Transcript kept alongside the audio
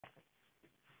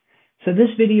So this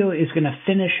video is going to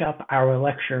finish up our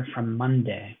lecture from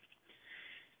Monday.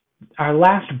 Our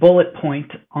last bullet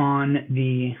point on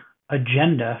the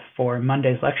agenda for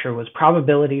Monday's lecture was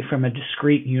probability from a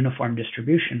discrete uniform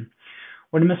distribution.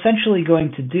 What I'm essentially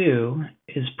going to do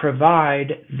is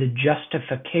provide the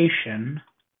justification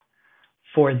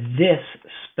for this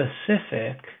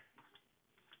specific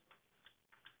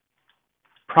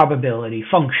probability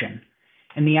function.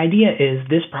 And the idea is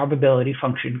this probability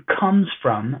function comes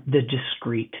from the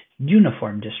discrete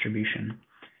uniform distribution.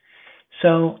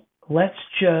 So let's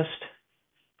just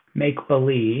make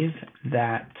believe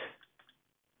that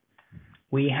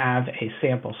we have a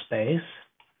sample space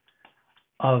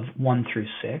of 1 through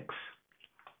 6,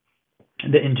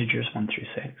 the integers 1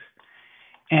 through 6,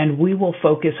 and we will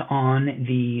focus on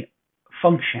the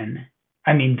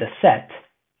the set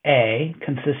A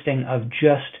consisting of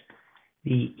just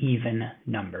the even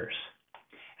numbers.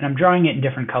 And I'm drawing it in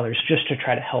different colors just to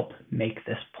try to help make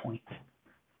this point.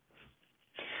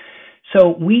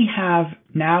 So we have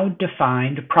now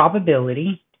defined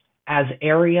probability as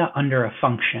area under a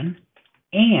function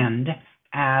and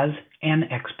as an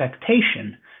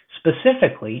expectation,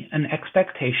 specifically an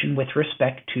expectation with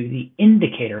respect to the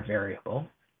indicator variable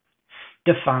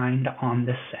defined on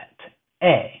the set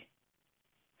A.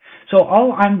 So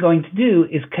all I'm going to do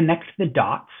is connect the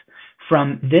dots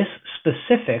from this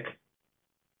specific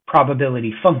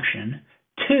probability function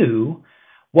to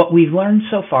what we've learned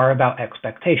so far about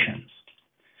expectations.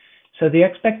 So the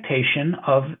expectation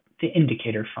of the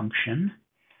indicator function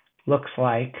looks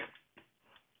like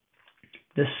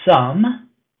the sum,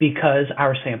 because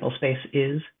our sample space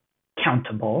is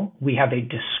countable, we have a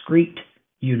discrete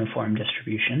uniform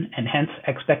distribution, and hence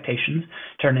expectations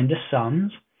turn into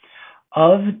sums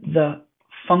of the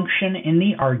function in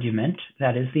the argument,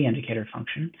 that is the indicator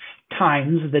function,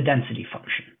 times the density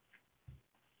function.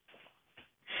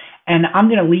 And I'm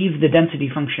going to leave the density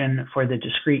function for the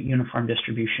discrete uniform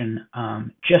distribution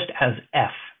just as f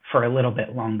for a little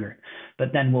bit longer, but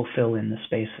then we'll fill in the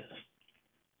spaces.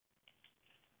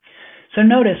 So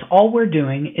notice all we're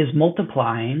doing is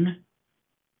multiplying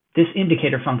this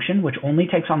indicator function, which only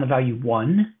takes on the value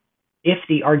 1 if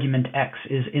the argument x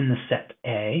is in the set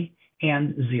A,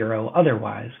 and 0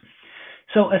 otherwise.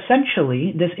 So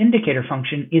essentially, this indicator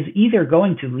function is either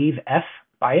going to leave f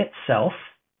by itself,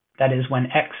 that is when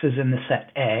x is in the set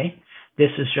A,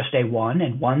 this is just a 1,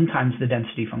 and 1 times the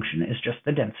density function is just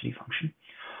the density function,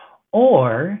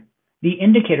 or the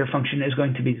indicator function is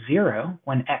going to be 0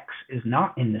 when x is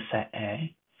not in the set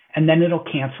A, and then it'll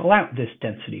cancel out this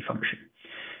density function.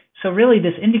 So really,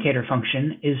 this indicator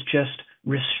function is just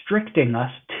restricting us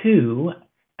to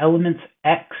elements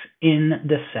x in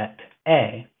the set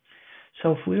A.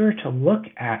 So if we were to look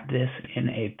at this in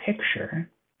a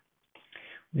picture,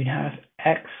 we'd have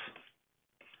x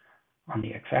on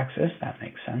the x-axis, that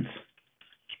makes sense,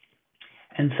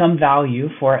 and some value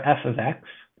for f of x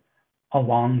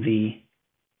along the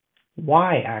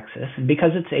y-axis. And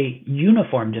because it's a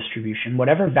uniform distribution,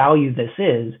 whatever value this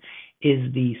is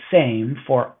the same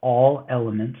for all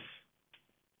elements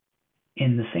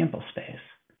in the sample space.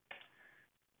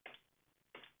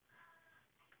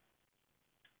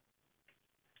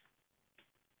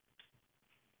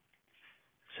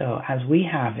 So as we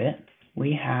have it,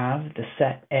 we have the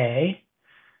set A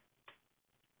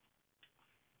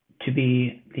to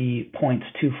be the points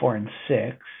 2, 4, and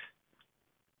 6.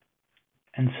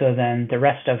 And so then the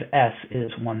rest of S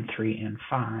is 1, 3, and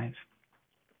 5.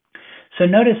 So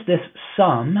notice this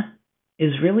sum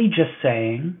is really just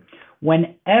saying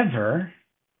whenever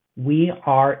we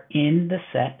are in the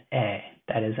set A,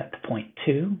 that is at the point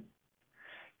 2,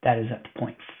 that is at the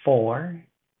point 4,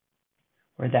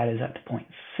 or that is at the point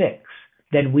 6,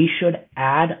 then we should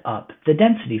add up the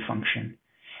density function.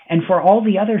 And for all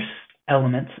the other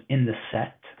elements in the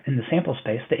set, in the sample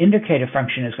space, the indicator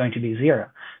function is going to be 0.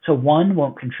 So 1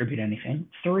 won't contribute anything,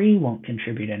 3 won't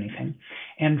contribute anything,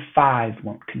 and 5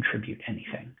 won't contribute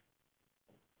anything.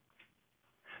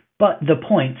 But the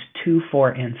points 2, 4,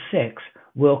 and 6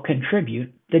 will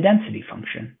contribute the density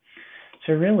function.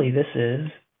 So really this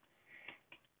is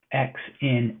x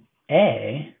in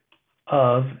A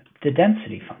of the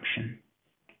density function.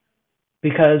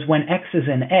 Because when x is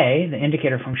in A, the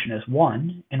indicator function is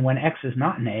 1, and when x is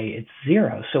not in A, it's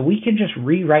 0. So we can just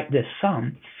rewrite this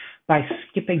sum by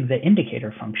skipping the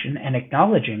indicator function and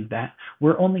acknowledging that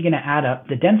we're only going to add up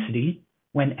the density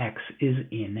when x is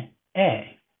in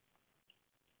A.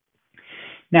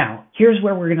 Now, here's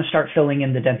where we're going to start filling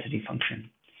in the density function.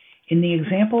 In the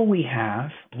example we have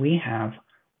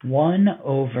 1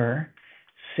 over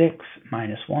 6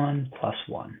 minus 1 plus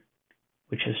 1,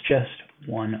 which is just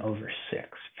 1 over 6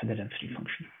 for the density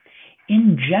function.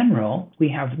 in general, we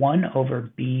have 1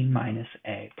 over b minus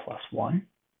a plus 1.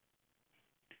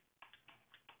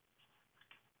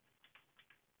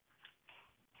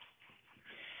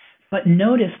 But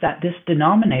notice that this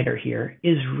denominator here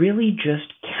is really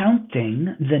just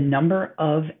counting the number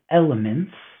of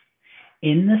elements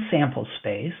in the sample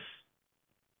space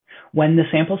when the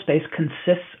sample space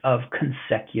consists of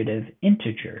consecutive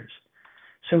integers.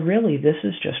 So really, this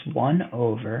is just 1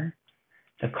 over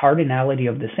the cardinality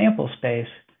of the sample space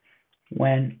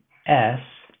when S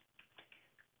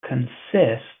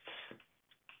consists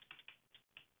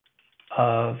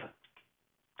of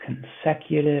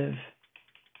consecutive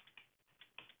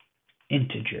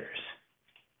integers.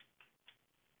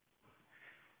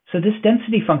 So this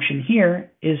density function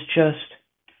here is just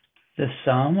the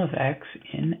sum of x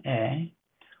in A,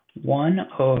 1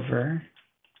 over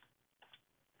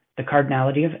the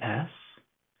cardinality of S.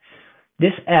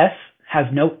 This S has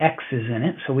no x's in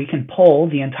it, so we can pull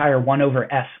the entire 1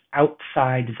 over S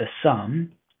outside the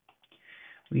sum.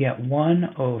 We get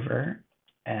 1 over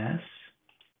S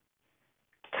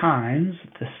times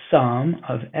the sum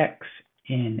of x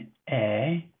in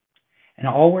A, and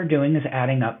all we're doing is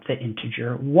adding up the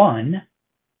integer 1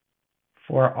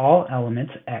 for all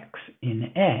elements x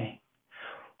in A.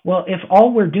 Well, if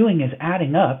all we're doing is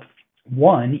adding up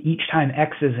 1 each time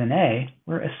x is in A,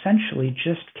 we're essentially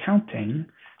just counting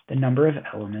the number of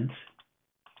elements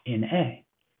in A.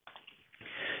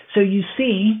 So you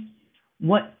see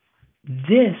what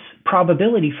this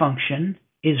probability function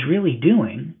is really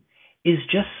doing is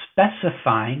just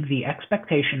specifying the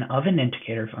expectation of an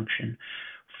indicator function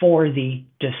for the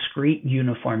discrete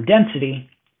uniform density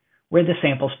where the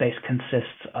sample space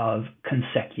consists of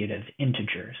consecutive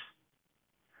integers.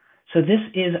 So this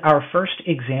is our first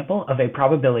example of a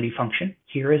probability function.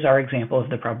 Here is our example of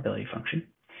the probability function.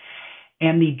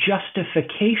 And the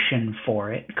justification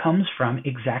for it comes from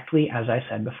exactly as I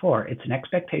said before. It's an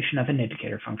expectation of an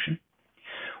indicator function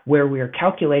where we are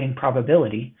calculating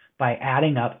probability by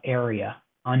adding up area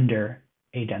under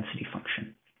a density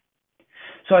function.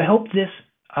 So I hope this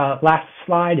last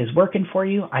slide is working for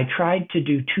you. I tried to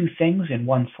do two things in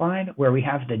one slide where we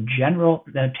have the general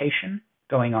notation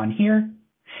going on here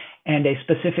and a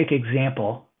specific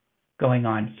example going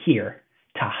on here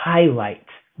to highlight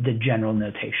the general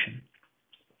notation.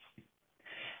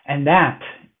 And that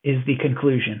is the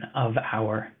conclusion of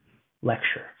our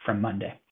lecture from Monday.